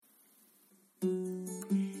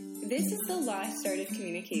This is The Lost Art of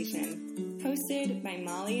Communication, hosted by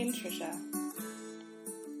Molly and Trisha.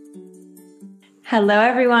 Hello,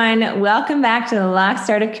 everyone. Welcome back to the Lost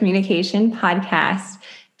Art of Communication podcast.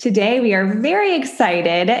 Today, we are very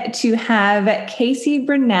excited to have Casey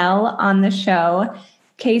Brunell on the show.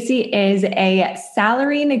 Casey is a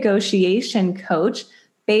salary negotiation coach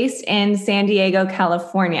based in San Diego,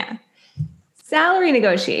 California. Salary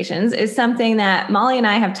negotiations is something that Molly and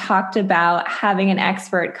I have talked about having an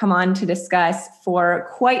expert come on to discuss for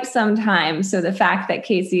quite some time. So the fact that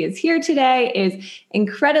Casey is here today is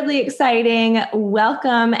incredibly exciting.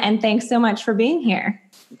 Welcome, and thanks so much for being here.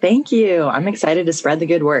 Thank you. I'm excited to spread the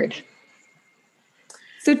good word.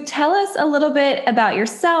 So tell us a little bit about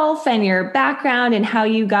yourself and your background and how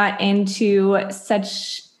you got into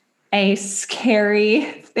such a scary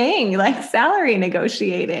thing like salary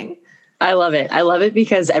negotiating. I love it. I love it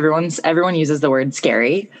because everyone uses the word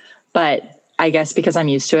scary, but I guess because I'm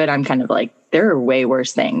used to it, I'm kind of like, there are way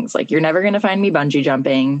worse things. Like, you're never going to find me bungee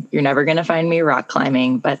jumping. You're never going to find me rock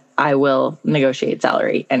climbing, but I will negotiate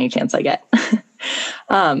salary any chance I get.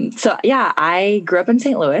 I grew up in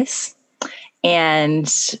St. Louis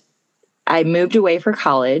and I moved away for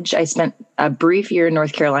college. I spent a brief year in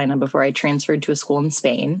North Carolina before I transferred to a school in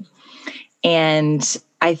Spain. And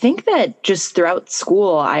I think that just throughout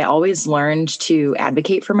school, I always learned to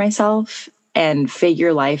advocate for myself and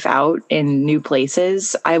figure life out in new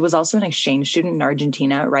places. I was also an exchange student in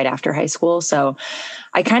Argentina right after high school. So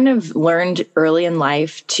I kind of learned early in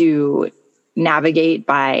life to navigate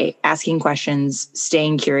by asking questions,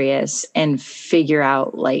 staying curious, and figure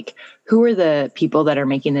out like, who are the people that are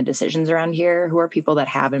making the decisions around here? Who are people that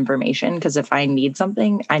have information? Because if I need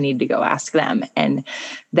something, I need to go ask them. And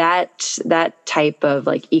that type of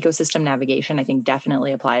like ecosystem navigation, I think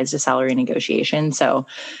definitely applies to salary negotiation. So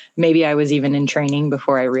maybe I was even in training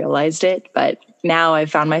before I realized it. But now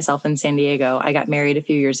I've found myself in San Diego. I got married a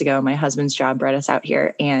few years ago. My husband's job brought us out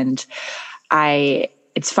here. And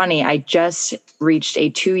it's funny, I just reached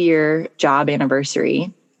a 2-year job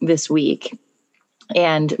anniversary this week.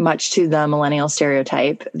 And much to the millennial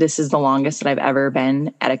stereotype, this is the longest that I've ever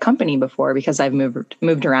been at a company before because I've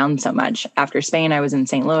moved around so much. After Spain, I was in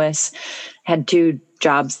St. Louis, had 2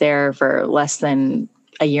 jobs there for less than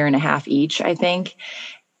a year and a half each, I think.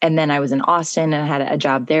 And then I was in Austin and had a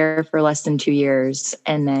job there for less than 2 years.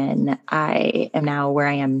 And then I am now where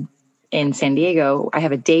I am in San Diego. I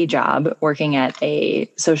have a day job working at a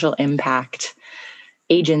social impact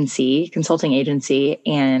agency, consulting agency,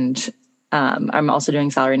 and I'm also doing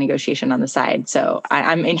salary negotiation on the side. So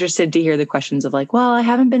I'm interested to hear the questions of like, well, I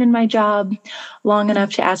haven't been in my job long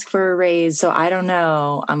enough to ask for a raise, so I don't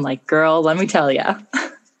know. I'm like, girl, let me tell you,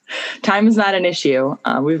 time is not an issue.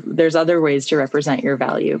 There's other ways to represent your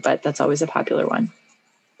value, but that's always a popular one.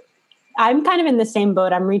 I'm kind of in the same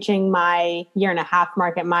boat. I'm reaching my 1.5 year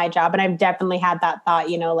mark at my job. And I've definitely had that thought,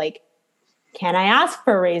 like, can I ask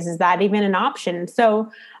for a raise? Is that even an option? So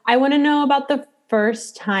I want to know about the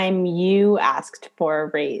first time you asked for a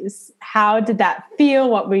raise. How did that feel?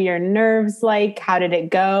 What were your nerves like? How did it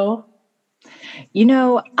go?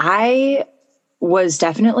 I was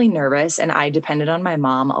definitely nervous and I depended on my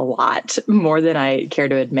mom a lot more than I care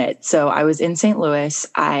to admit. So I was in St. Louis.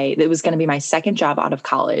 It was going to be my second job out of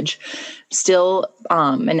college, still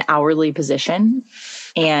an hourly position.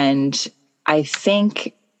 And I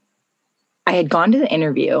think I had gone to the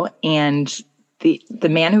interview and the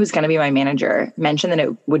man who was going to be my manager mentioned that it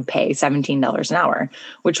would pay $17 an hour,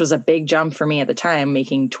 which was a big jump for me at the time,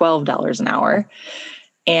 making $12 an hour.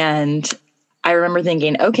 And I remember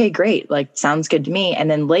thinking, okay, great. Like, sounds good to me. And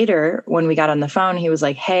then later when we got on the phone, he was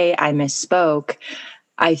like, hey, I misspoke.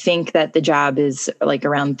 I think that the job is like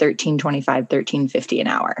around $13.25, $13.50 an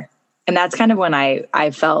hour. And that's kind of when I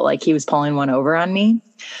felt like he was pulling one over on me.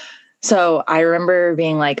 So I remember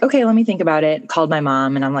being like, okay, let me think about it. Called my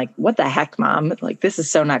mom and I'm like, what the heck, mom? Like, this is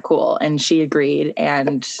so not cool. And she agreed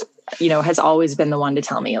and, has always been the one to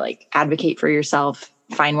tell me like, advocate for yourself,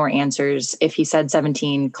 find more answers. If he said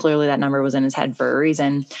 17, clearly that number was in his head for a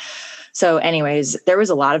reason. So anyways, there was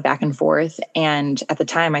a lot of back and forth. And at the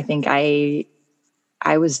time, I think I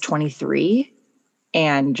was 23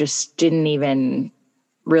 and just didn't even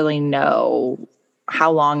really know how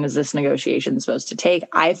long is this negotiation supposed to take.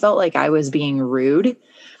 I felt like I was being rude,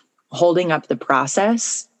 holding up the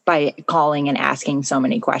process by calling and asking so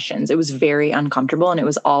many questions. It was very uncomfortable and it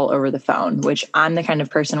was all over the phone, which I'm the kind of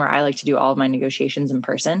person where I like to do all of my negotiations in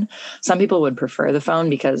person. Some people would prefer the phone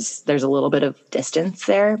because there's a little bit of distance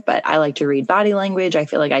there, but I like to read body language. I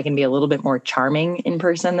feel like I can be a little bit more charming in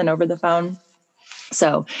person than over the phone.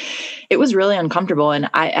 So it was really uncomfortable. And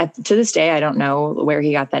to this day, I don't know where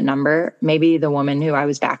he got that number. Maybe the woman who I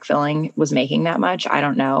was backfilling was making that much. I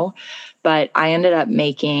don't know. But I ended up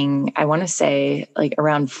making, I want to say like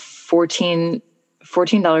around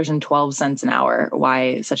 $14.12 an hour.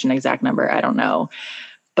 Why such an exact number? I don't know.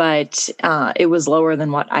 But it was lower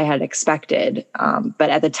than what I had expected. But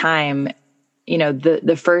at the time,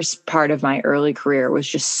 the first part of my early career was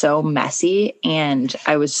just so messy, and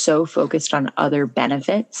I was so focused on other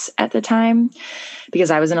benefits at the time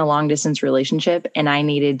because I was in a long distance relationship and I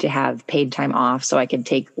needed to have paid time off so I could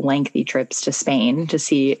take lengthy trips to Spain to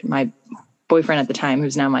see my boyfriend at the time,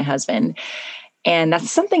 who's now my husband. And that's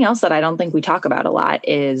something else that I don't think we talk about a lot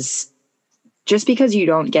is just because you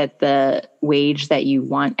don't get the wage that you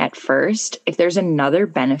want at first, if there's another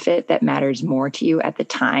benefit that matters more to you at the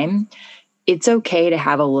time, it's okay to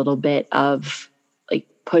have a little bit of like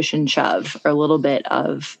push and shove, or a little bit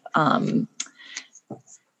of,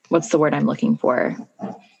 what's the word I'm looking for?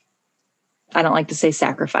 I don't like to say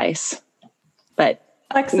sacrifice, but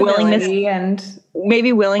willingness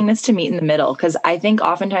to meet in the middle. Cause I think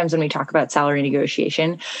oftentimes when we talk about salary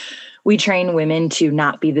negotiation, we train women to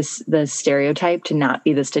not be the stereotype, to not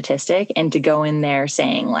be the statistic, and to go in there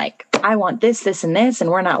saying like, I want this, this, and this, and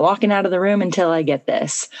we're not walking out of the room until I get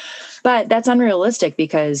this. But that's unrealistic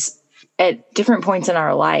because at different points in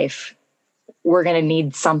our life, we're going to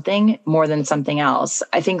need something more than something else.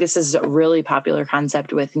 I think this is a really popular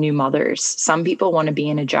concept with new mothers. Some people want to be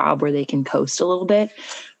in a job where they can coast a little bit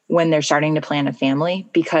when they're starting to plan a family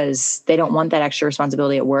because they don't want that extra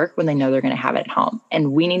responsibility at work when they know they're going to have it at home.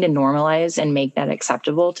 And we need to normalize and make that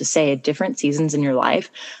acceptable to say at different seasons in your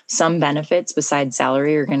life, some benefits besides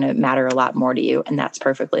salary are going to matter a lot more to you. And that's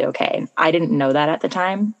perfectly okay. I didn't know that at the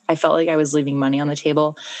time. I felt like I was leaving money on the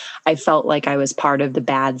table. I felt like I was part of the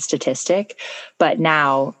bad statistic. But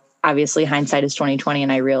now, obviously, hindsight is 20/20,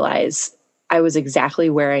 and I realize I was exactly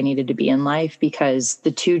where I needed to be in life because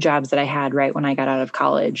the 2 jobs that I had right when I got out of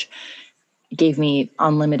college gave me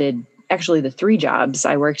unlimited, actually the 3 jobs.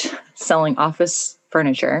 I worked selling office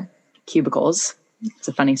furniture, cubicles. It's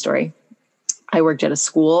a funny story. I worked at a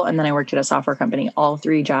school and then I worked at a software company. All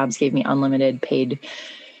 3 jobs gave me unlimited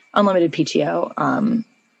PTO.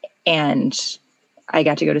 And I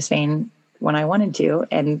got to go to Spain when I wanted to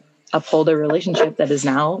and uphold a relationship that is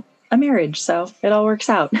now a marriage. So it all works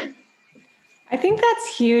out. I think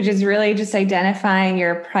that's huge, is really just identifying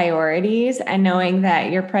your priorities and knowing that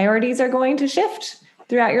your priorities are going to shift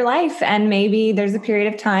throughout your life. And maybe there's a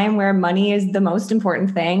period of time where money is the most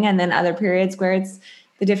important thing, and then other periods where it's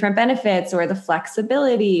the different benefits or the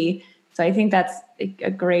flexibility. So I think that's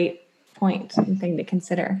a great point and thing to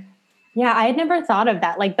consider. Yeah, I had never thought of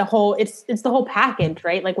that. Like it's the whole package,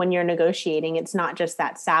 right? Like when you're negotiating, it's not just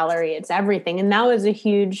that salary, it's everything. And that was a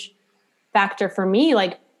huge factor for me,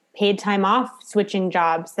 like paid time off, switching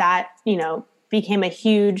jobs, that, became a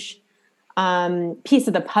huge piece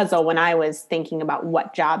of the puzzle when I was thinking about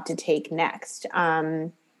what job to take next.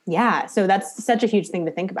 So that's such a huge thing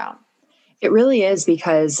to think about. It really is,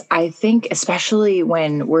 because I think especially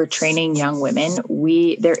when we're training young women,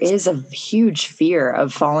 there is a huge fear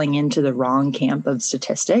of falling into the wrong camp of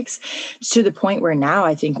statistics, to the point where now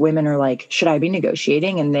I think women are like, should I be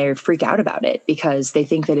negotiating? And they freak out about it because they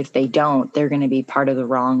think that if they don't, they're going to be part of the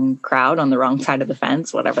wrong crowd on the wrong side of the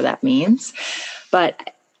fence, whatever that means.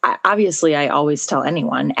 But obviously, I always tell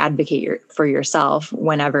anyone, advocate for yourself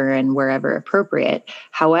whenever and wherever appropriate.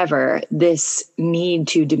 However, this need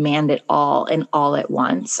to demand it all and all at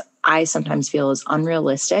once, I sometimes feel is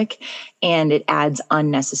unrealistic, and it adds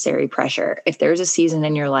unnecessary pressure. If there's a season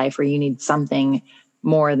in your life where you need something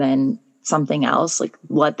more than something else, like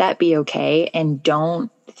let that be okay. And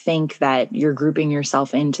don't think that you're grouping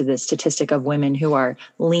yourself into the statistic of women who are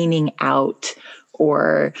leaning out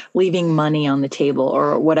or leaving money on the table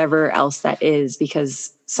or whatever else that is,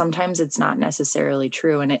 because sometimes it's not necessarily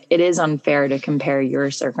true. And it is unfair to compare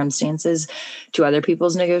your circumstances to other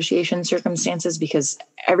people's negotiation circumstances, because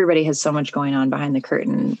everybody has so much going on behind the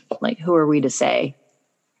curtain. Like, who are we to say?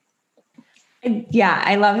 Yeah,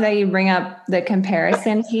 I love that you bring up the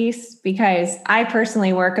comparison piece, because I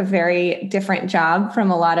personally work a very different job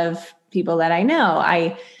from a lot of people that I know.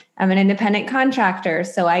 I am an independent contractor,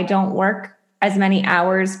 so I don't work as many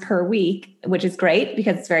hours per week, which is great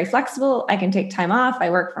because it's very flexible. I can take time off.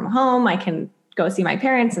 I work from home. I can go see my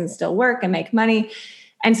parents and still work and make money.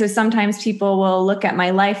 And so sometimes people will look at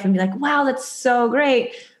my life and be like, wow, that's so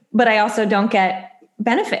great. But I also don't get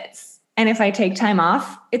benefits. And if I take time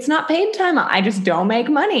off, it's not paid time off. I just don't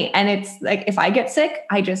make money. And it's like, if I get sick,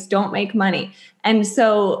 I just don't make money. And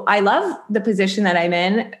so I love the position that I'm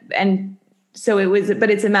in. And so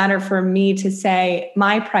it's a matter for me to say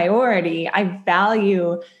my priority, I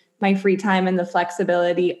value my free time and the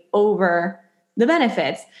flexibility over the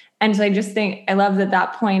benefits. And so I just think I love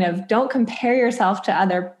that point of don't compare yourself to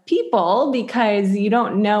other people because you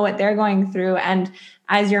don't know what they're going through. And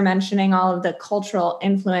as you're mentioning all of the cultural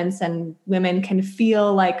influence and women can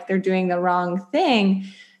feel like they're doing the wrong thing,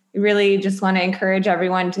 I really just want to encourage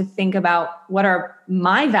everyone to think about what are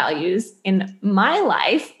my values in my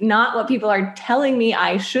life, not what people are telling me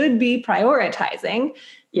I should be prioritizing,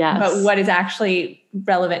 but what is actually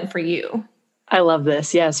relevant for you. I love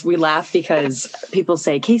this. Yes, we laugh because people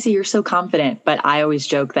say, Casey, you're so confident. But I always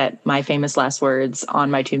joke that my famous last words on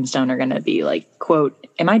my tombstone are going to be like, quote,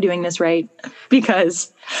 am I doing this right?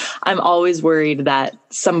 Because I'm always worried that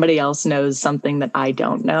somebody else knows something that I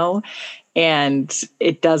don't know. And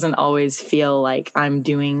it doesn't always feel like I'm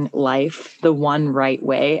doing life the one right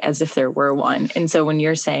way as if there were one. And so when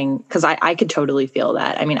you're saying, because I could totally feel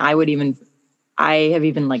that. I mean, I have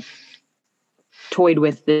even like toyed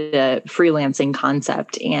with the freelancing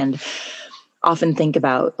concept and often think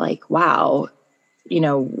about like, wow,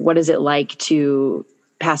 what is it like to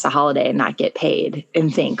pass a holiday and not get paid,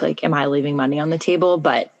 and think like, am I leaving money on the table?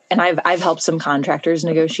 And I've helped some contractors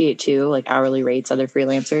negotiate too, like hourly rates, other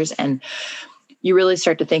freelancers. And you really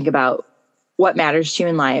start to think about what matters to you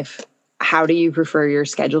in life. How do you prefer your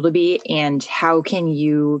schedule to be? And how can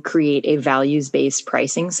you create a values-based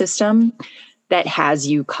pricing system that has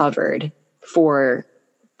you covered for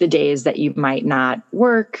the days that you might not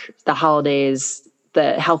work, the holidays,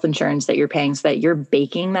 the health insurance that you're paying, so that you're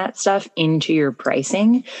baking that stuff into your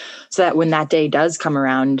pricing so that when that day does come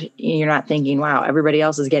around, you're not thinking, wow, everybody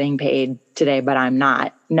else is getting paid today, but I'm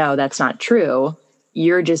not. No, that's not true.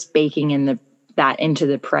 You're just baking that into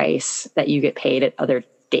the price that you get paid at other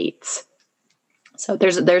dates. So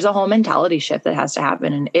there's a whole mentality shift that has to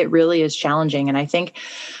happen, and it really is challenging. And I think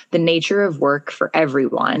the nature of work for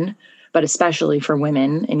everyone, but especially for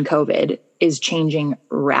women in COVID, is changing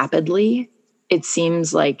rapidly. It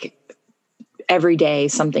seems like every day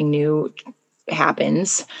something new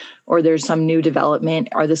happens, or there's some new development.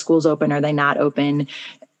 Are the schools open? Are they not open?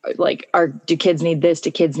 Like, do kids need this?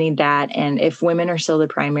 Do kids need that? And if women are still the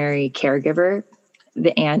primary caregiver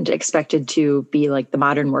and expected to be like the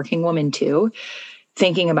modern working woman too,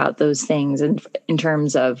 thinking about those things and in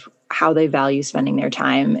terms of how they value spending their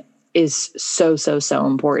time is so, so, so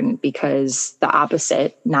important, because the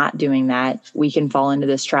opposite, not doing that, we can fall into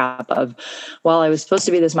this trap of, well, I was supposed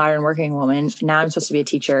to be this modern working woman. Now I'm supposed to be a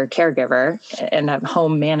teacher, caregiver, and a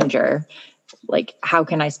home manager. Like, how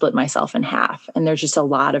can I split myself in half? And there's just a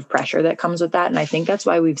lot of pressure that comes with that. And I think that's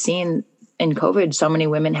why we've seen in COVID so many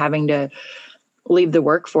women having to leave the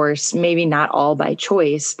workforce, maybe not all by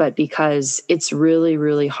choice, but because it's really,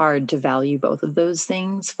 really hard to value both of those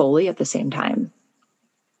things fully at the same time.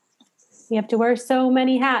 You have to wear so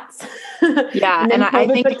many hats. Yeah. and I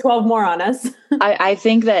think put 12 more on us. I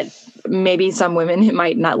think that maybe some women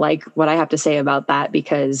might not like what I have to say about that,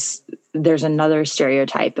 because there's another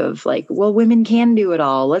stereotype of like, well, women can do it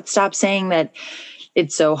all. Let's stop saying that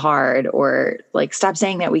it's so hard, or like, stop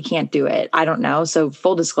saying that we can't do it. I don't know. So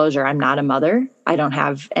full disclosure, I'm not a mother. I don't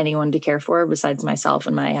have anyone to care for besides myself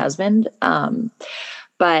and my husband.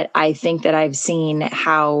 But I think that I've seen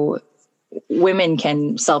how women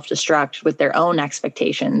can self-destruct with their own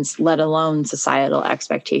expectations, let alone societal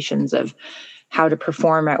expectations of how to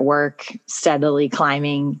perform at work, steadily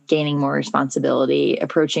climbing, gaining more responsibility,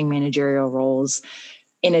 approaching managerial roles,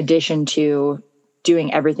 in addition to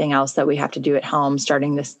doing everything else that we have to do at home,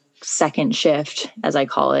 starting this second shift, as I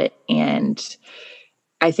call it. And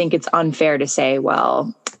I think it's unfair to say,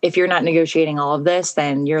 well, if you're not negotiating all of this,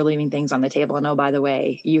 then you're leaving things on the table. And oh, by the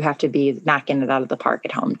way, you have to be knocking it out of the park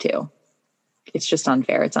at home too. It's just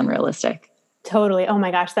unfair. It's unrealistic. Totally. Oh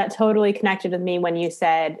my gosh, that totally connected with me when you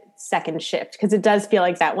said second shift, because it does feel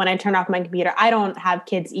like that. When I turn off my computer, I don't have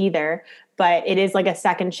kids either, but it is like a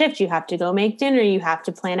second shift. You have to go make dinner. You have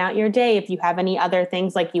to plan out your day. If you have any other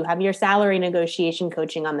things, like you have your salary negotiation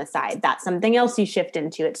coaching on the side, that's something else you shift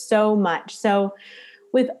into. It's so much. So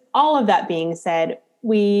with all of that being said,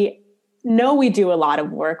 we know we do a lot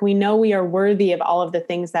of work. We know we are worthy of all of the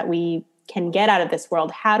things that we can get out of this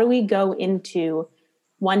world. How do we go into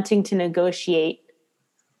wanting to negotiate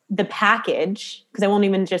the package? Because I won't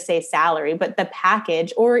even just say salary, but the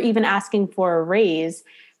package, or even asking for a raise.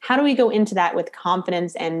 How do we go into that with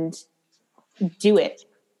confidence and do it,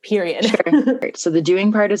 period? Sure. So the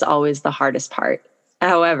doing part is always the hardest part.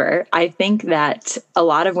 However, I think that a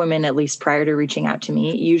lot of women, at least prior to reaching out to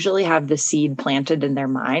me, usually have the seed planted in their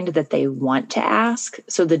mind that they want to ask.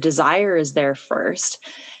 So the desire is there first.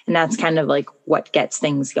 And that's kind of like what gets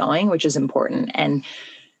things going, which is important. And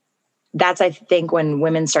that's, I think, when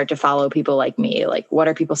women start to follow people like me, like, what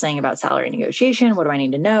are people saying about salary negotiation? What do I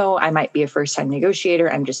need to know? I might be a first-time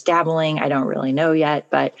negotiator. I'm just dabbling. I don't really know yet.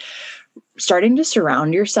 But starting to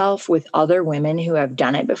surround yourself with other women who have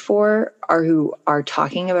done it before or who are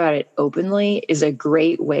talking about it openly is a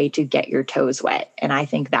great way to get your toes wet. And I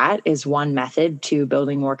think that is one method to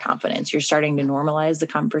building more confidence. You're starting to normalize the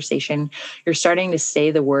conversation. You're starting to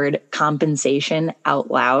say the word compensation out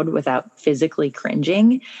loud without physically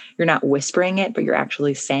cringing. You're not whispering it, but you're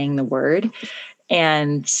actually saying the word.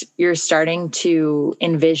 And you're starting to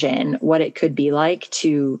envision what it could be like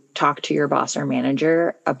to talk to your boss or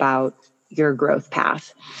manager about your growth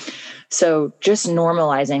path. So just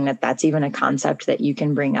normalizing that that's even a concept that you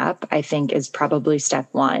can bring up, I think is probably step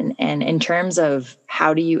one. And in terms of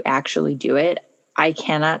how do you actually do it, I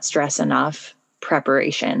cannot stress enough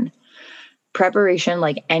preparation. Preparation,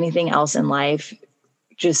 like anything else in life,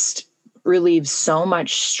 just relieves so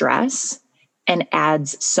much stress and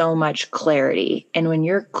adds so much clarity. And when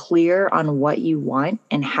you're clear on what you want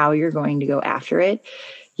and how you're going to go after it,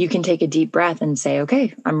 you can take a deep breath and say,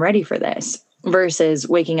 okay, I'm ready for this, versus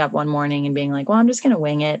waking up one morning and being like, well, I'm just going to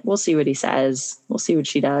wing it. We'll see what he says. We'll see what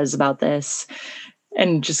she does about this.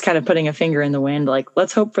 And just kind of putting a finger in the wind, like,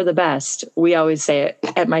 let's hope for the best. We always say it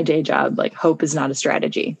at my day job, like, hope is not a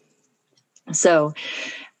strategy. So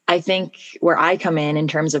I think where I come in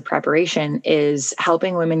terms of preparation is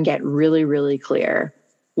helping women get really, really clear.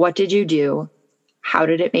 What did you do? How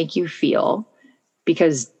did it make you feel?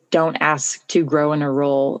 Because don't ask to grow in a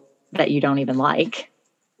role that you don't even like,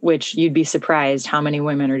 which you'd be surprised how many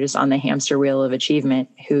women are just on the hamster wheel of achievement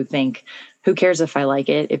who think, who cares if I like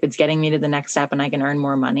it? If it's getting me to the next step and I can earn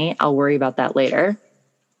more money, I'll worry about that later.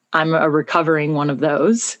 I'm a recovering one of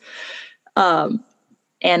those. And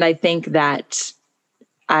I think that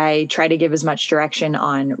I try to give as much direction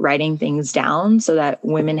on writing things down so that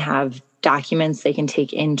women have documents they can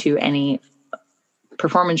take into any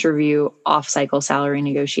performance review, off-cycle salary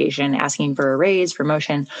negotiation, asking for a raise,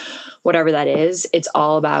 promotion, whatever that is. It's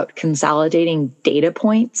all about consolidating data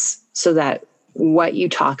points so that what you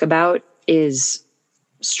talk about is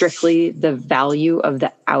strictly the value of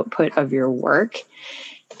the output of your work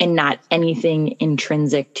and not anything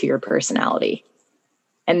intrinsic to your personality.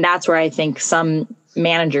 And that's where I think some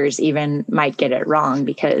managers even might get it wrong,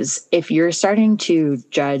 because if you're starting to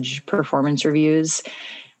judge performance reviews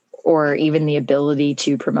or even the ability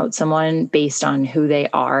to promote someone based on who they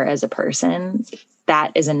are as a person,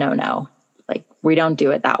 that is a no-no. Like, we don't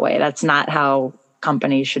do it that way. That's not how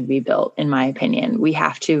companies should be built, in my opinion. We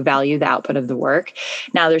have to value the output of the work.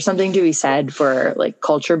 Now, there's something to be said for like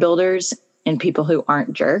culture builders and people who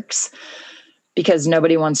aren't jerks, because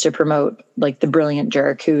nobody wants to promote like the brilliant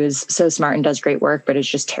jerk who is so smart and does great work, but is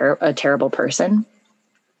just a terrible person.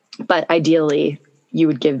 But ideally, you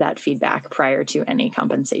would give that feedback prior to any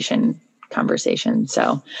compensation conversation.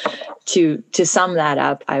 So to sum that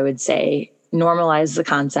up, I would say normalize the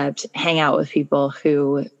concept, hang out with people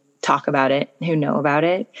who talk about it, who know about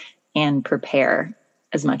it, and prepare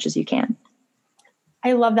as much as you can.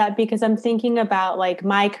 I love that, because I'm thinking about like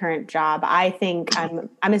my current job. I think I'm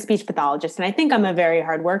a speech pathologist, and I think I'm a very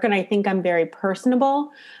hard worker, and I think I'm very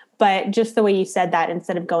personable. But just the way you said that,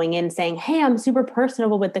 instead of going in saying, hey, I'm super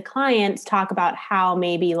personable with the clients, talk about how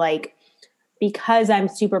maybe like, because I'm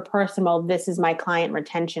super personable, this is my client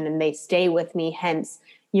retention and they stay with me. Hence,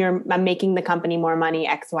 I'm making the company more money,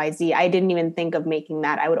 X, Y, Z. I didn't even think of making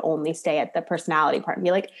that. I would only stay at the personality part and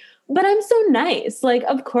be like, but I'm so nice. Like,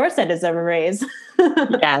 of course I deserve a raise.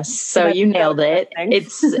 Yes. So you nailed it.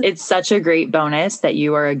 It's such a great bonus that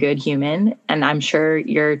you are a good human. And I'm sure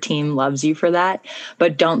your team loves you for that,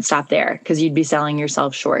 but don't stop there, because you'd be selling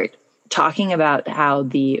yourself short. Talking about how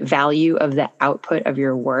the value of the output of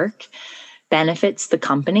your work benefits the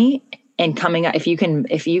company, and coming up, if you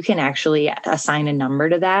can actually assign a number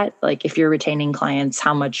to that, like if you're retaining clients,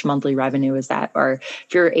 how much monthly revenue is that? Or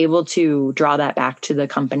if you're able to draw that back to the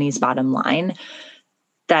company's bottom line,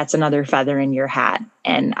 that's another feather in your hat.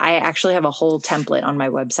 And I actually have a whole template on my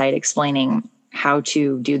website explaining how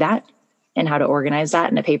to do that and how to organize that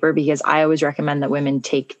in a paper, because I always recommend that women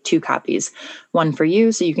take 2 copies, one for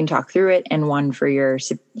you so you can talk through it, and one for your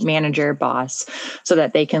manager, boss, so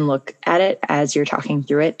that they can look at it as you're talking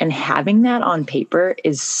through it. And having that on paper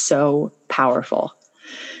is so powerful,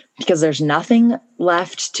 because there's nothing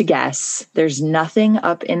left to guess. There's nothing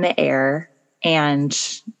up in the air, and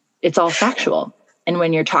it's all factual. And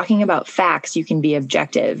when you're talking about facts, you can be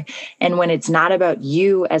objective. And when it's not about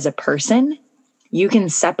you as a person, you can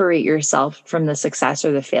separate yourself from the success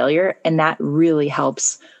or the failure. And that really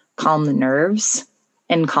helps calm the nerves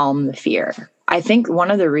and calm the fear. I think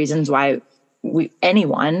one of the reasons why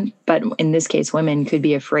anyone, but in this case, women, could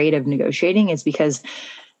be afraid of negotiating is because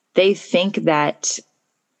they think that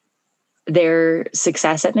their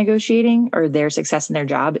success at negotiating or their success in their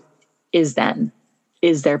job is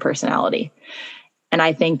their personality. And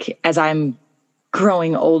I think as I'm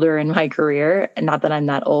growing older in my career, and not that I'm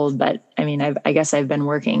that old, but I mean, I guess I've been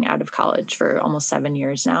working out of college for almost 7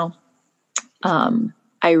 years now.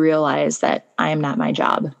 I realize that I am not my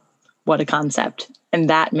job. What a concept. And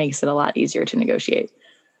that makes it a lot easier to negotiate.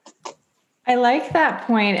 I like that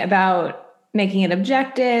point about making it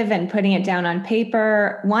objective and putting it down on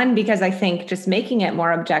paper. One, because I think just making it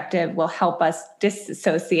more objective will help us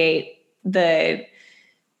disassociate the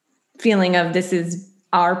feeling of this is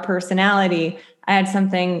our personality. I had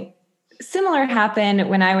something similar happen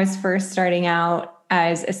when I was first starting out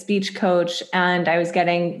as a speech coach, and I was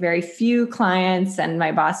getting very few clients, and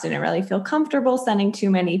my boss didn't really feel comfortable sending too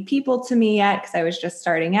many people to me yet because I was just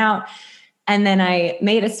starting out. And then I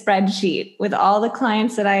made a spreadsheet with all the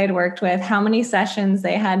clients that I had worked with, how many sessions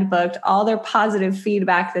they had booked, all their positive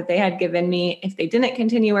feedback that they had given me, if they didn't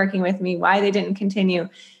continue working with me, why they didn't continue.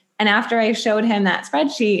 And after I showed him that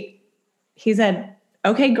spreadsheet, he said,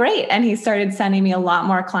 okay, great. And he started sending me a lot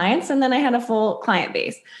more clients. And then I had a full client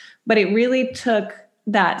base. But it really took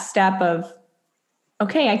that step of,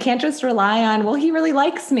 okay, I can't just rely on, well, he really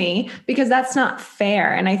likes me, because that's not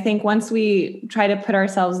fair. And I think once we try to put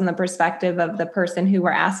ourselves in the perspective of the person who we're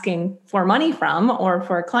asking for money from or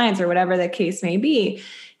for clients or whatever the case may be,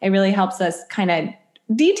 it really helps us kind of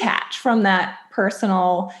detach from that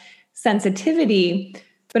personal sensitivity.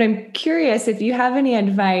 But I'm curious if you have any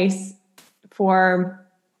advice for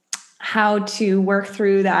how to work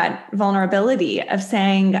through that vulnerability of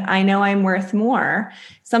saying, I know I'm worth more.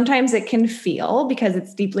 Sometimes it can feel, because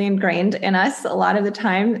it's deeply ingrained in us a lot of the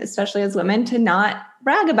time, especially as women, to not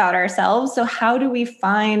brag about ourselves. So how do we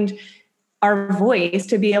find our voice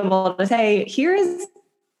to be able to say, here's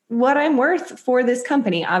what I'm worth for this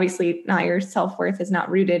company? Obviously, not your self-worth is not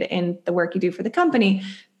rooted in the work you do for the company,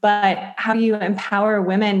 but how do you empower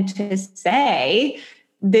women to say,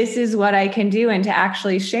 this is what I can do, and to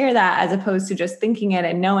actually share that, as opposed to just thinking it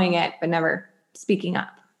and knowing it, but never speaking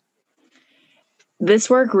up? This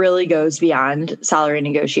work really goes beyond salary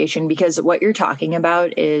negotiation, because what you're talking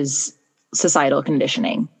about is societal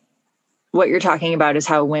conditioning. What you're talking about is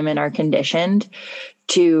how women are conditioned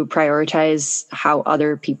to prioritize how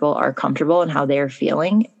other people are comfortable and how they're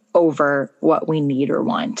feeling over what we need or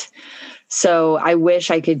want. So I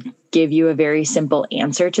wish I could give you a very simple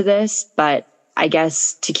answer to this, but I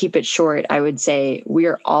guess to keep it short, I would say we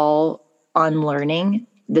are all unlearning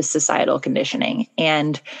this societal conditioning,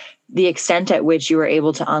 and the extent at which you are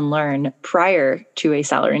able to unlearn prior to a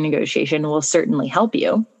salary negotiation will certainly help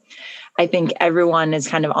you. I think everyone is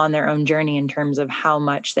kind of on their own journey in terms of how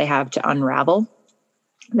much they have to unravel.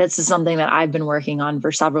 This is something that I've been working on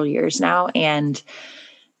for several years now. And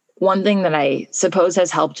one thing that I suppose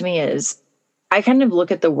has helped me is I kind of look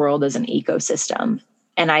at the world as an ecosystem.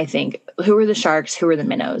 And I think, who are the sharks? Who are the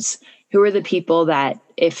minnows? Who are the people that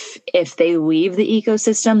if they leave the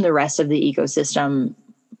ecosystem, the rest of the ecosystem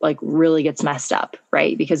like really gets messed up,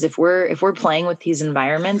 right? Because if we're playing with these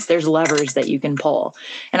environments, there's levers that you can pull.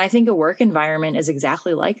 And I think a work environment is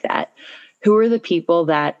exactly like that. Who are the people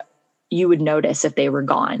that you would notice if they were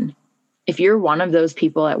gone? If you're one of those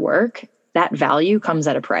people at work, that value comes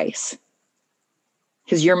at a price,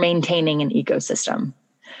 because you're maintaining an ecosystem.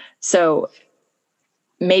 So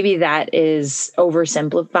maybe that is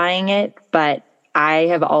oversimplifying it, but I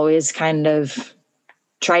have always kind of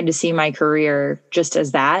tried to see my career just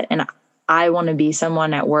as that. And I want to be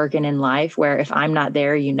someone at work and in life where if I'm not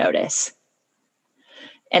there, you notice.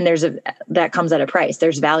 And that comes at a price.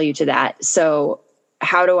 There's value to that. So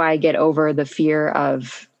how do I get over the fear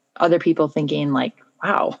of other people thinking like,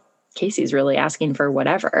 wow, Casey's really asking for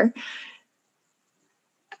whatever?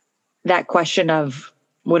 That question of,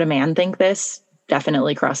 would a man think this,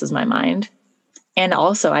 definitely crosses my mind. And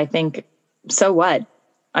also I think, so what?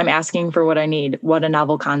 I'm asking for what I need. What a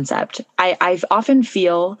novel concept. I often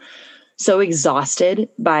feel so exhausted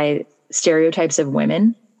by stereotypes of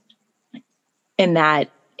women, in that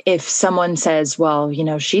if someone says, well,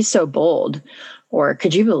 she's so bold, or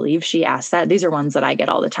could you believe she asked that? These are ones that I get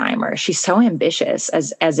all the time. Or she's so ambitious,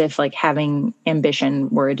 as if like having ambition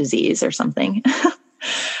were a disease or something.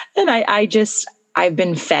 And I've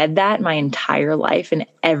been fed that my entire life, and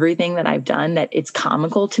everything that I've done, that it's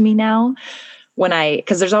comical to me now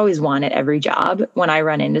because there's always one at every job, when I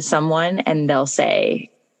run into someone and they'll say,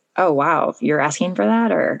 oh, wow, you're asking for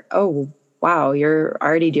that? Or, oh, wow, you're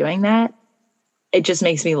already doing that? It just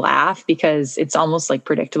makes me laugh because it's almost like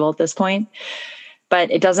predictable at this point. But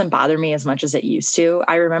it doesn't bother me as much as it used to.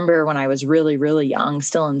 I remember when I was really, really young,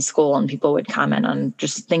 still in school, and people would comment on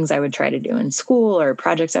just things I would try to do in school or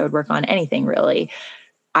projects I would work on, anything really.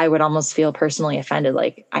 I would almost feel personally offended.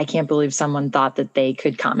 Like, I can't believe someone thought that they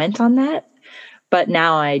could comment on that. But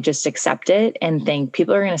now I just accept it and think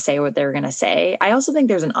people are going to say what they're going to say. I also think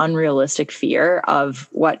there's an unrealistic fear of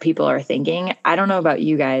what people are thinking. I don't know about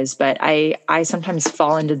you guys, but I sometimes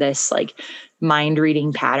fall into this like mind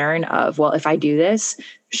reading pattern of, well, if I do this,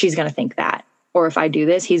 she's going to think that. Or if I do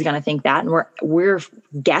this, he's going to think that. And we're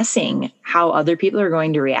guessing how other people are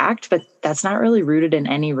going to react, but that's not really rooted in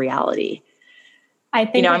any reality. I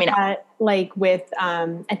think that like with,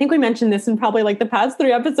 I think we mentioned this in probably like the past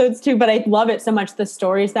 3 episodes too, but I love it so much. The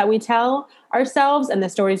stories that we tell ourselves and the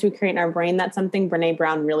stories we create in our brain, that's something Brene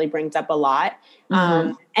Brown really brings up a lot.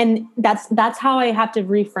 And that's how I have to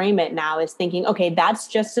reframe it now, is thinking, okay, that's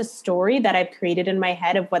just a story that I've created in my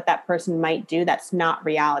head of what that person might do. That's not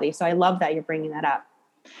reality. So I love that you're bringing that up.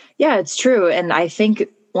 Yeah, it's true. And I think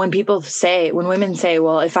when women say,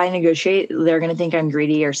 well, if I negotiate, they're going to think I'm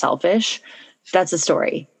greedy or selfish. That's a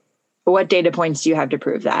story. What data points do you have to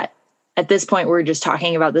prove that? At this point, we're just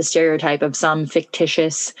talking about the stereotype of some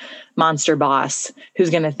fictitious monster boss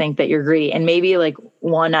who's going to think that you're greedy. And maybe like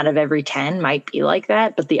 1 out of every 10 might be like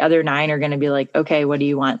that, but the other 9 are going to be like, okay, what do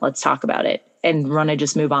you want? Let's talk about it. And want to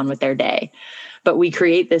just move on with their day. But we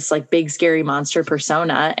create this like big, scary monster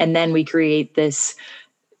persona. And then we create this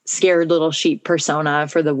scared little sheep persona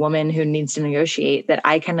for the woman who needs to negotiate that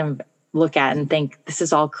I kind of look at and think, this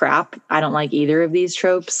is all crap. I don't like either of these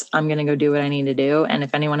tropes. I'm going to go do what I need to do. And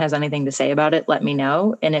if anyone has anything to say about it, let me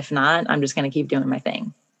know. And if not, I'm just going to keep doing my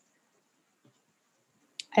thing.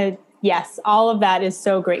 Yes, all of that is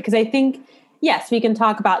so great. Because I think, yes, we can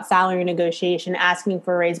talk about salary negotiation, asking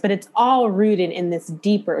for a raise, but it's all rooted in this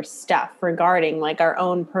deeper stuff regarding like our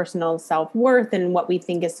own personal self-worth and what we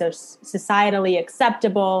think is so societally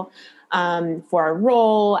acceptable for our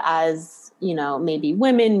role as, you know, maybe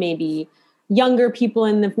women, maybe younger people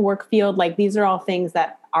in the work field. Like, these are all things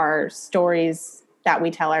that are stories that we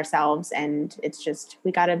tell ourselves, and it's just,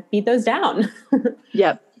 we got to beat those down.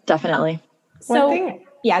 Yep, definitely. Go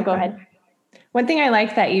ahead. One thing I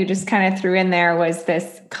like that you just kind of threw in there was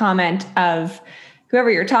this comment of whoever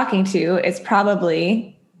you're talking to is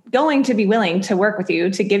probably going to be willing to work with you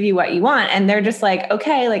to give you what you want. And they're just like,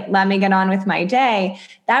 okay, like, let me get on with my day.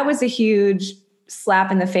 That was a huge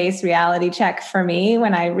slap in the face reality check for me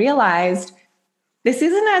when I realized this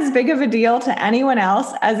isn't as big of a deal to anyone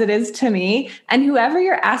else as it is to me. And whoever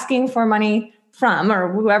you're asking for money from,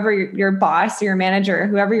 or whoever your boss, your manager,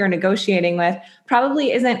 whoever you're negotiating with,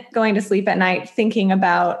 probably isn't going to sleep at night thinking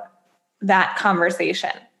about that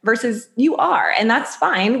conversation versus you are. And that's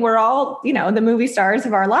fine. We're all, you know, the movie stars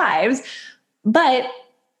of our lives, but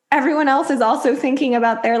everyone else is also thinking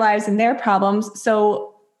about their lives and their problems.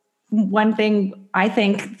 So one thing I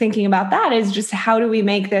think thinking about that is just, how do we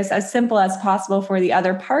make this as simple as possible for the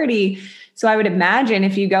other party? So I would imagine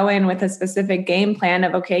if you go in with a specific game plan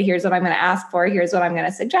of, okay, here's what I'm going to ask for, here's what I'm going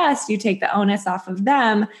to suggest, you take the onus off of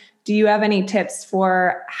them. Do you have any tips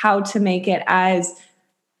for how to make it as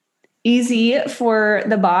easy for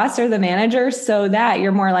the boss or the manager so that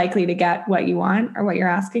you're more likely to get what you want or what you're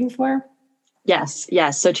asking for? Yes.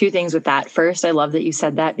 So 2 things with that. First, I love that you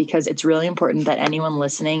said that, because it's really important that anyone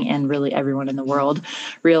listening, and really everyone in the world,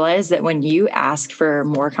 realize that when you ask for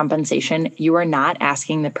more compensation, you are not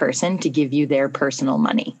asking the person to give you their personal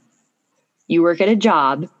money. You work at a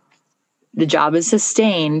job. The job is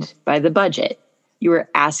sustained by the budget. You are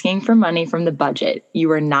asking for money from the budget.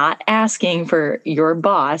 You are not asking for your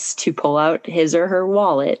boss to pull out his or her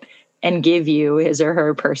wallet and give you his or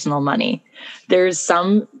her personal money. There's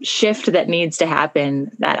some shift that needs to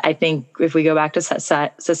happen that I think, if we go back to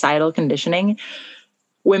societal conditioning,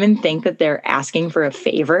 women think that they're asking for a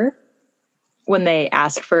favor when they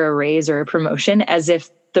ask for a raise or a promotion, as if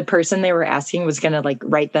the person they were asking was going to like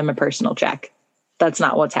write them a personal check. That's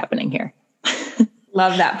not what's happening here.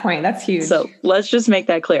 Love that point. That's huge. So let's just make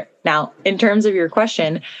that clear. Now, in terms of your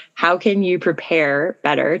question, how can you prepare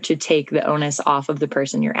better to take the onus off of the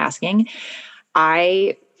person you're asking?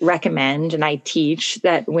 I recommend and I teach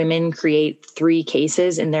that women create 3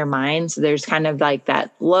 cases in their minds. So there's kind of like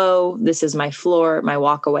that low, this is my floor, my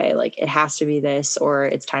walk away, like it has to be this, or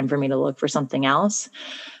it's time for me to look for something else.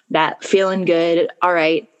 That feeling good, all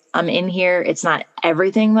right, I'm in here. It's not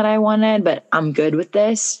everything that I wanted, but I'm good with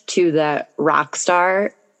this, to the rock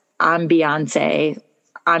star. I'm Beyonce,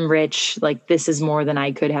 I'm rich, like this is more than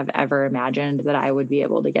I could have ever imagined that I would be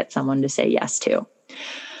able to get someone to say yes to.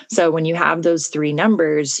 So when you have those three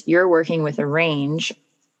numbers, you're working with a range.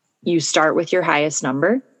 You start with your highest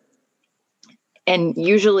number. And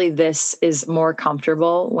usually this is more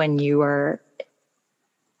comfortable when you are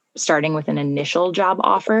starting with an initial job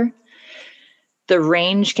offer. The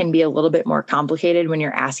range can be a little bit more complicated when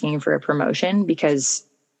you're asking for a promotion, because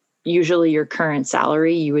usually your current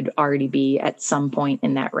salary, you would already be at some point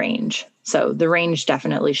in that range. So the range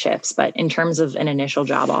definitely shifts. But in terms of an initial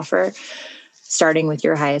job offer, starting with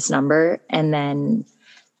your highest number, and then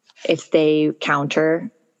if they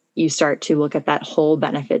counter, you start to look at that whole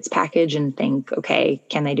benefits package and think, okay,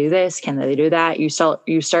 can they do this? Can they do that? You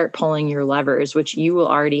start pulling your levers, which you will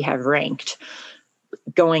already have ranked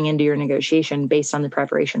going into your negotiation based on the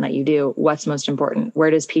preparation that you do. What's most important? Where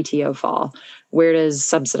does PTO fall? Where does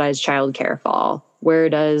subsidized childcare fall? Where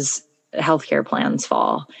does healthcare plans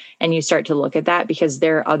fall? And you start to look at that, because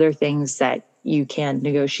there are other things that you can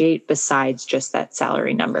negotiate besides just that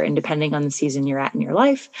salary number. And depending on the season you're at in your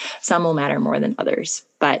life, some will matter more than others.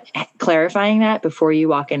 But clarifying that before you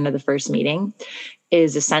walk into the first meeting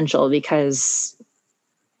is essential, because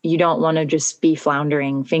you don't want to just be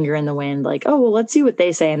floundering, finger in the wind, like, oh, well, let's see what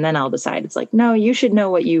they say and then I'll decide. It's like, no, you should know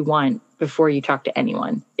what you want before you talk to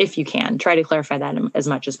anyone. If you can, try to clarify that as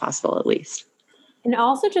much as possible, at least. And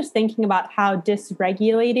also just thinking about how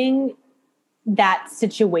dysregulating that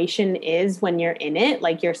situation is when you're in it.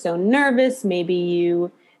 Like, you're so nervous. Maybe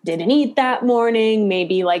you didn't eat that morning.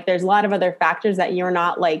 Maybe like there's a lot of other factors that you're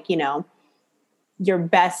not like, your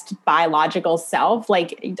best biological self.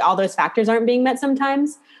 Like, all those factors aren't being met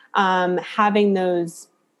sometimes. Having those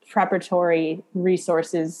preparatory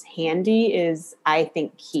resources handy is, I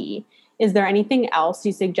think, key. Is there anything else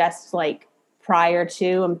you suggest, like prior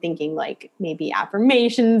to? I'm thinking like maybe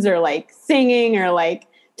affirmations or like singing or like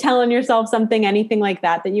telling yourself something, anything like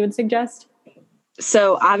that you would suggest?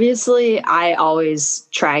 So obviously I always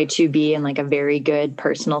try to be in like a very good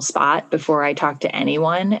personal spot before I talk to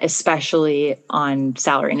anyone, especially on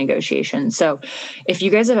salary negotiations. So if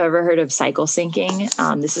you guys have ever heard of cycle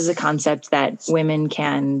syncing, this is a concept that women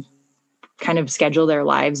can kind of schedule their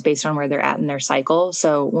lives based on where they're at in their cycle.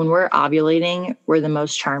 So when we're ovulating, we're the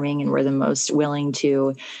most charming and we're the most willing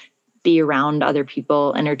to be around other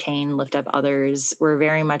people, entertain, lift up others. We're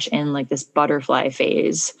very much in like this butterfly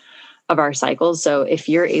phase of our cycles. So if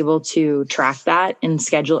you're able to track that and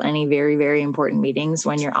schedule any very, very important meetings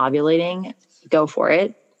when you're ovulating, go for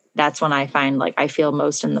it. That's when I find like I feel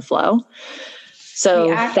most in the flow. So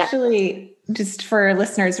we actually, just for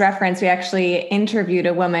listeners' reference, we actually interviewed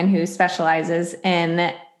a woman who specializes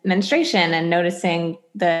in menstruation and noticing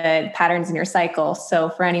the patterns in your cycle. So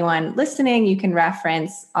for anyone listening, you can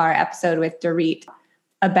reference our episode with Dorit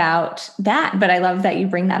about that. But I love that you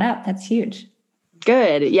bring that up. That's huge.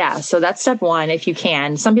 Good. Yeah. So that's step one. If you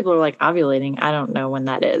can, some people are like ovulating. I don't know when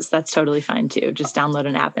that is. That's totally fine too. Just download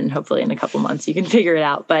an app and hopefully in a couple months you can figure it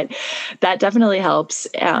out. But that definitely helps.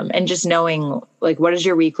 And just knowing like, what does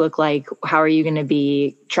your week look like? How are you going to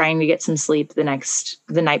be trying to get some sleep the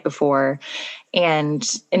night before? And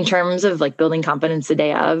in terms of like building confidence the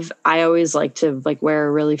day of, I always like to like wear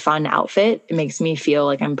a really fun outfit. It makes me feel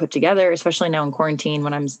like I'm put together, especially now in quarantine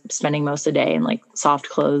when I'm spending most of the day in like soft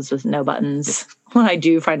clothes with no buttons. When I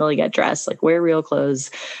do finally get dressed, like wear real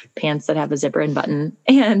clothes, pants that have a zipper and button,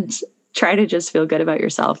 and try to just feel good about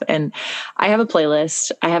yourself. And I have a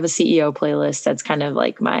playlist. I have a CEO playlist that's kind of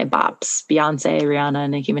like my bops: Beyonce, Rihanna,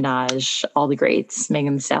 Nicki Minaj, all the greats,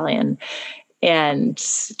 Megan Thee Stallion. And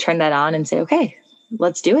turn that on and say, okay,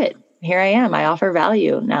 let's do it. Here I am. I offer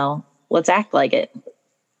value. Now let's act like it.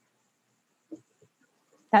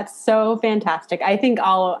 That's so fantastic. I think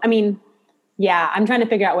I'm trying to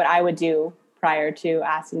figure out what I would do prior to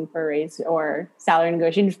asking for a raise or salary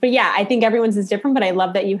negotiations. But yeah, I think everyone's is different, but I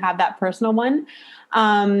love that you have that personal one.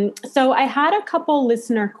 So I had a couple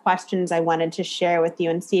listener questions I wanted to share with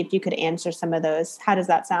you and see if you could answer some of those. How does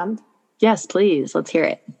that sound? Yes, please. Let's hear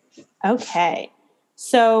it. Okay.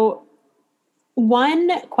 So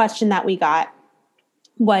one question that we got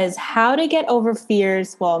was how to get over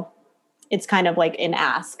fears. Well, it's kind of like an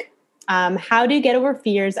ask. How do you get over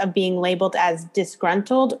fears of being labeled as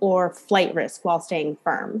disgruntled or flight risk while staying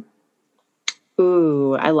firm?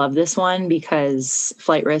 Ooh, I love this one because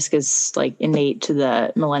flight risk is like innate to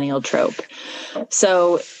the millennial trope.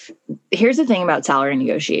 So here's the thing about salary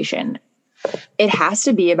negotiation. It has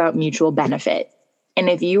to be about mutual benefit. And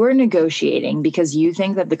if you are negotiating because you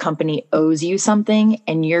think that the company owes you something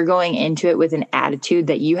and you're going into it with an attitude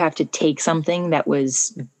that you have to take something that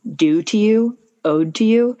was due to you, owed to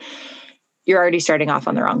you, you're already starting off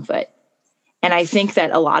on the wrong foot. And I think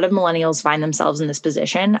that a lot of millennials find themselves in this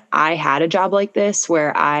position. I had a job like this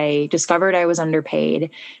where I discovered I was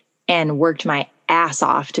underpaid and worked my ass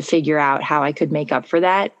off to figure out how I could make up for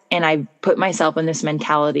that. And I put myself in this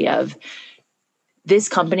mentality of, this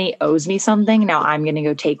company owes me something. Now I'm going to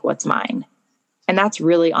go take what's mine. And that's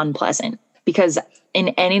really unpleasant, because in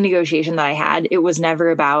any negotiation that I had, it was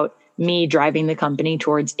never about me driving the company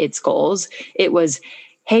towards its goals. It was,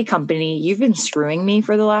 hey, company, you've been screwing me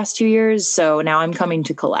for the last 2 years, so now I'm coming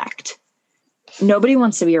to collect. Nobody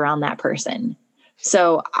wants to be around that person.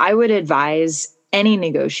 So I would advise any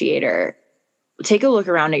negotiator, take a look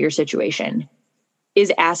around at your situation.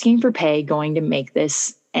 Is asking for pay going to make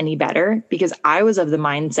this any better? Because I was of the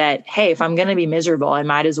mindset, hey, if I'm going to be miserable, I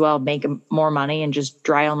might as well make more money and just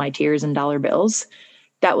dry all my tears in dollar bills.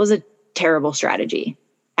 That was a terrible strategy.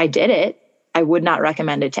 I did it. I would not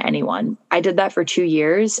recommend it to anyone. I did that for 2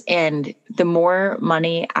 years, and the more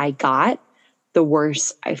money I got, the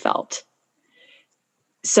worse I felt.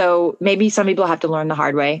 So maybe some people have to learn the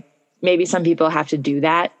hard way. Maybe some people have to do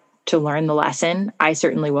that to learn the lesson. I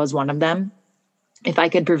certainly was one of them. If I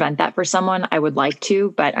could prevent that for someone, I would like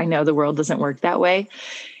to, but I know the world doesn't work that way.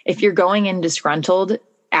 If you're going in disgruntled,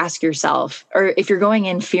 ask yourself, or if you're going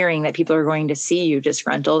in fearing that people are going to see you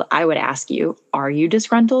disgruntled, I would ask you, are you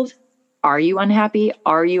disgruntled? Are you unhappy?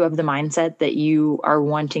 Are you of the mindset that you are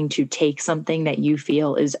wanting to take something that you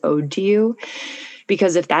feel is owed to you?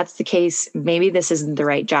 Because if that's the case, maybe this isn't the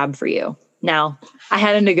right job for you. Now, I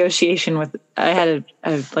had a negotiation with, I had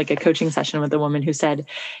a coaching session with a woman who said,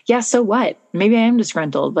 yeah, so what? Maybe I am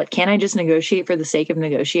disgruntled, but can I just negotiate for the sake of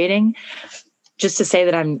negotiating? Just to say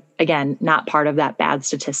that I'm, again, not part of that bad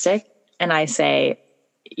statistic. And I say,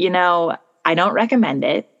 I don't recommend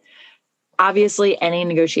it. Obviously, any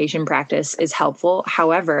negotiation practice is helpful.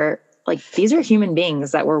 However, these are human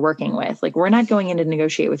beings that we're working with. We're not going in to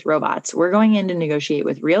negotiate with robots. We're going in to negotiate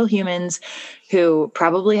with real humans who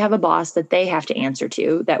probably have a boss that they have to answer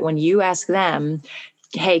to, that when you ask them,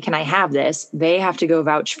 hey, can I have this? They have to go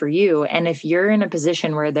vouch for you. And if you're in a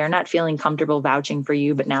position where they're not feeling comfortable vouching for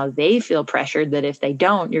you, but now they feel pressured that if they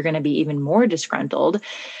don't, you're going to be even more disgruntled.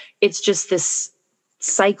 It's just this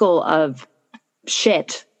cycle of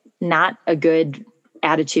shit, not a good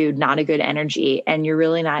attitude, not a good energy, and you're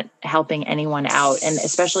really not helping anyone out. And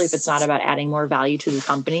especially if it's not about adding more value to the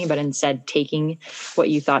company, but instead taking what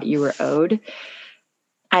you thought you were owed,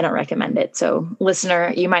 I don't recommend it. So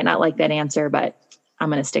listener, you might not like that answer, but I'm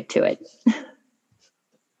going to stick to it.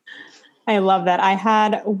 I love that. I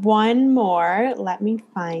had one more. Let me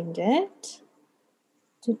find it.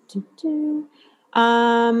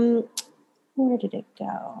 Where did it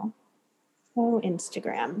go? Oh,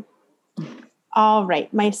 Instagram. All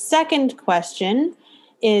right. My second question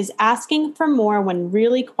is asking for more when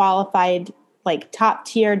really qualified, top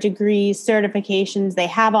tier degrees, certifications, they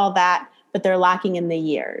have all that, but they're lacking in the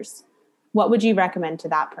years. What would you recommend to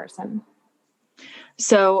that person?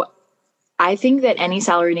 So I think that any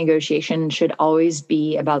salary negotiation should always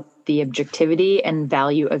be about the objectivity and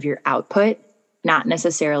value of your output, not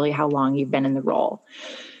necessarily how long you've been in the role.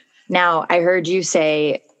 Now, I heard you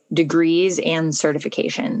say degrees and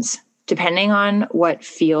certifications. Depending on what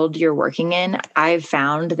field you're working in, I've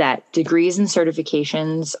found that degrees and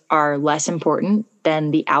certifications are less important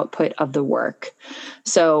than the output of the work.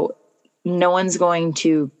 So no one's going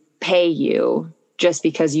to pay you just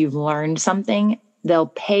because you've learned something. They'll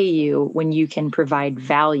pay you when you can provide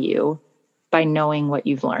value by knowing what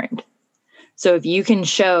you've learned. So if you can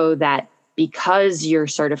show that because you're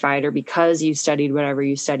certified or because you studied whatever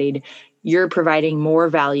you studied, you're providing more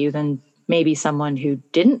value than maybe someone who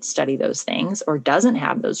didn't study those things or doesn't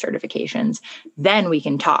have those certifications, then we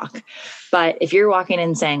can talk. But if you're walking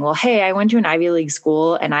in saying, well, hey, I went to an Ivy League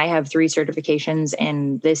school and I have 3 certifications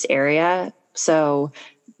in this area, so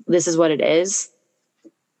this is what it is,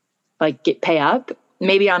 pay up.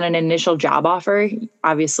 Maybe on an initial job offer,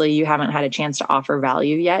 obviously you haven't had a chance to offer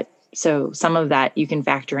value yet. So some of that you can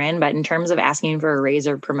factor in. But in terms of asking for a raise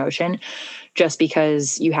or promotion, just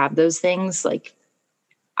because you have those things,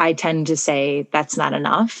 I tend to say that's not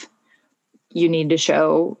enough. You need to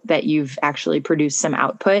show that you've actually produced some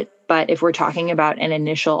output. But if we're talking about an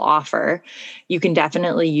initial offer, you can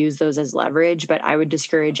definitely use those as leverage. But I would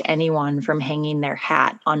discourage anyone from hanging their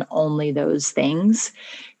hat on only those things,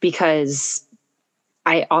 because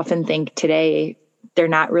I often think today they're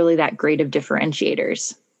not really that great of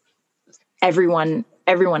differentiators. Everyone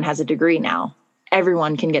has a degree now.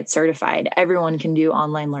 Everyone can get certified. Everyone can do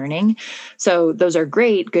online learning. So those are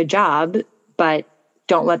great, good job, but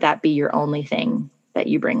don't let that be your only thing that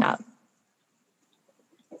you bring up.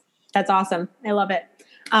 That's awesome. I love it.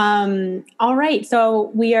 All right.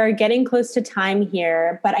 So we are getting close to time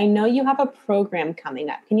here, but I know you have a program coming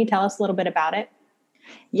up. Can you tell us a little bit about it?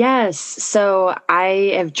 Yes. So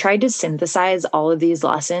I have tried to synthesize all of these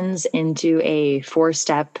lessons into a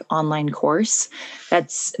 4-step online course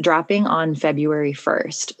that's dropping on February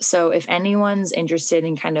 1st. So if anyone's interested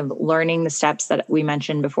in kind of learning the steps that we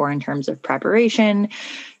mentioned before in terms of preparation,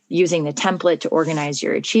 using the template to organize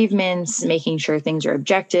your achievements, making sure things are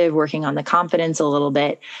objective, working on the confidence a little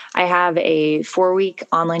bit, I have a 4-week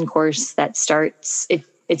online course that starts,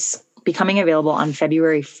 it's becoming available on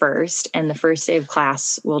February 1st, and the first day of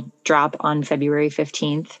class will drop on February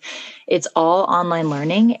 15th. It's all online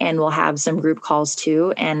learning, and we'll have some group calls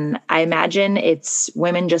too. And I imagine it's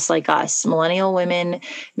women just like us, millennial women,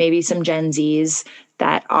 maybe some Gen Zs,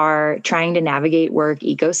 that are trying to navigate work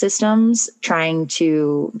ecosystems, trying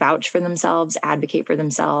to vouch for themselves, advocate for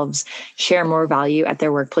themselves, share more value at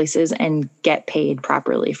their workplaces, and get paid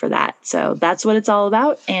properly for that. So that's what it's all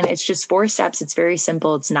about. And it's just 4 steps. It's very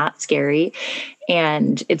simple. It's not scary.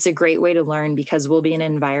 And it's a great way to learn because we'll be in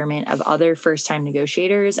an environment of other first-time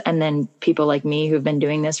negotiators and then people like me who've been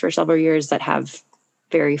doing this for several years that have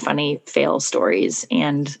very funny fail stories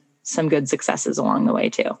and some good successes along the way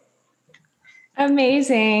too.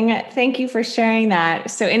 Amazing. Thank you for sharing that.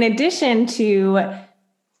 So in addition to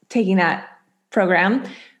taking that program,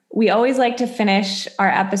 we always like to finish our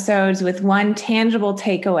episodes with one tangible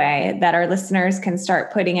takeaway that our listeners can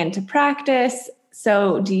start putting into practice.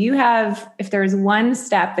 So do you have, if there's one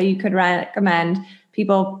step that you could recommend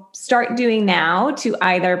people start doing now to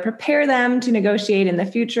either prepare them to negotiate in the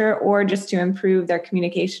future or just to improve their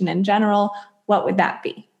communication in general, what would that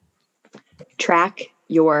be? Track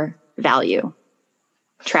your value.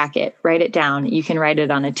 Track it, write it down. You can write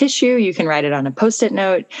it on a tissue. You can write it on a Post-it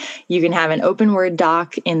note. You can have an open Word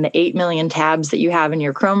doc in the 8 million tabs that you have in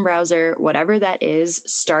your Chrome browser. Whatever that is,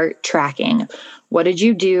 start tracking. What did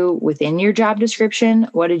you do within your job description?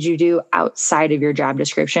 What did you do outside of your job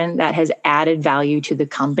description that has added value to the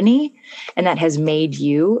company and that has made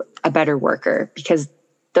you a better worker? Because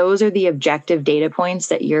those are the objective data points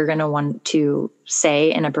that you're going to want to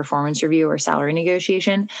say in a performance review or salary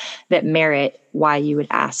negotiation that merit why you would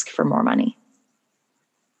ask for more money.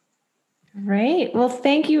 Great. Well,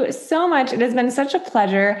 thank you so much. It has been such a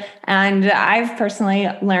pleasure. And I've personally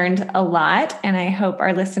learned a lot, and I hope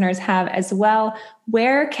our listeners have as well.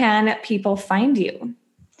 Where can people find you?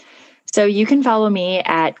 So you can follow me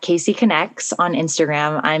at Casey Connects on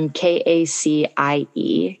Instagram. I'm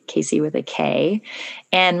KACIE, Casey with a K.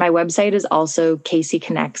 And my website is also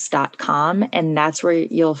caseyconnects.com. And that's where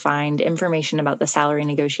you'll find information about the salary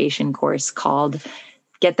negotiation course called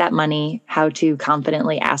Get That Money, How to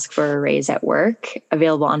Confidently Ask for a Raise at Work,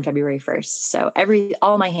 available on February 1st. So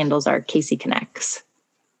all my handles are Casey Connects.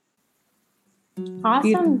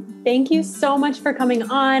 Awesome. Thank you so much for coming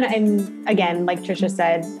on. And again, like Trisha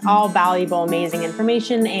said, all valuable, amazing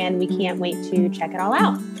information, and we can't wait to check it all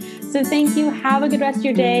out. So thank you. Have a good rest of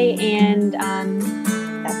your day. And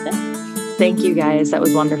that's it. Thank you, guys. That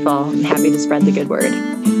was wonderful. I'm happy to spread the good word.